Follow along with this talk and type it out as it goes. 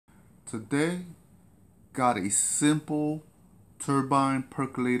Today, got a simple turbine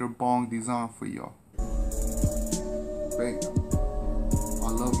percolator bong design for y'all. Bang. I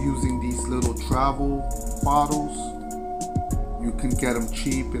love using these little travel bottles. You can get them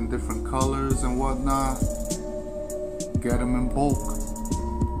cheap in different colors and whatnot. Get them in bulk.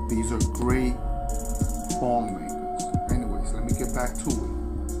 These are great bong makers. Anyways, let me get back to it.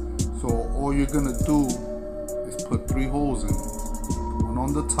 So all you're gonna do is put 3 holes in it. One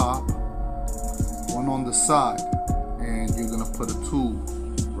on the top, one on the side, and you're gonna put a tube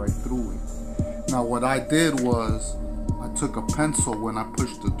right through it. Now what I did was I took a pencil when I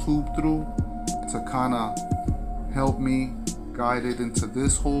pushed the tube through to kind of help me guide it into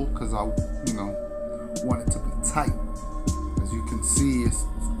this hole, because I want it to be tight. As you can see, it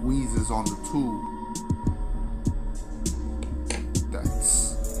squeezes on the tube.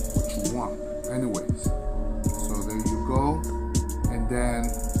 That's what you want. Anyways, so there you go. And then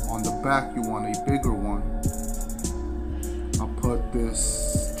on the back you want a bigger one. I'll put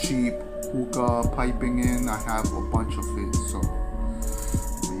this cheap hookah piping in. I have a bunch of it, so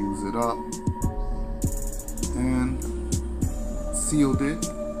I use it up and sealed it.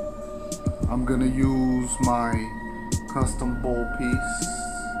 I'm gonna use my custom bowl piece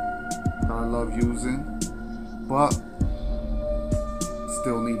that I love using, but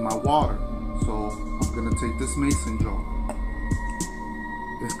still need my water, so I'm gonna take this mason jar.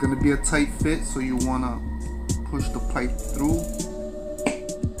 It's gonna be a tight fit, so you wanna push the pipe through.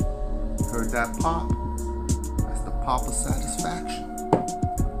 Heard that pop? That's the pop of satisfaction.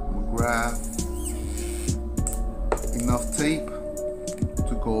 I'm gonna grab enough tape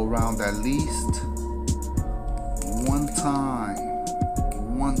to go around at least one time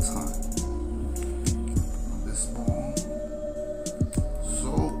on this bong.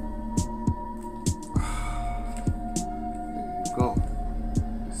 So there you go.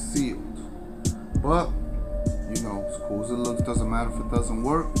 Sealed. But as cool as it looks, doesn't matter if it doesn't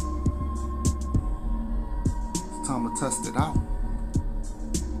work. It's time to test it out.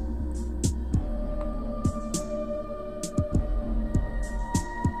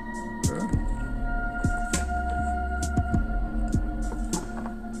 Okay.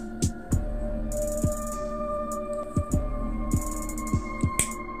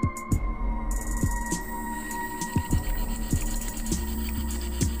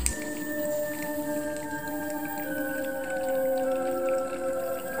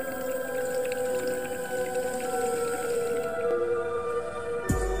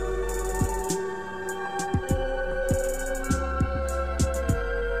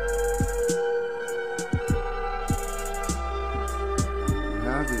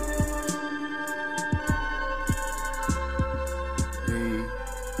 A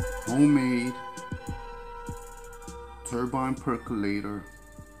homemade turbine percolator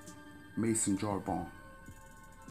mason jar bong.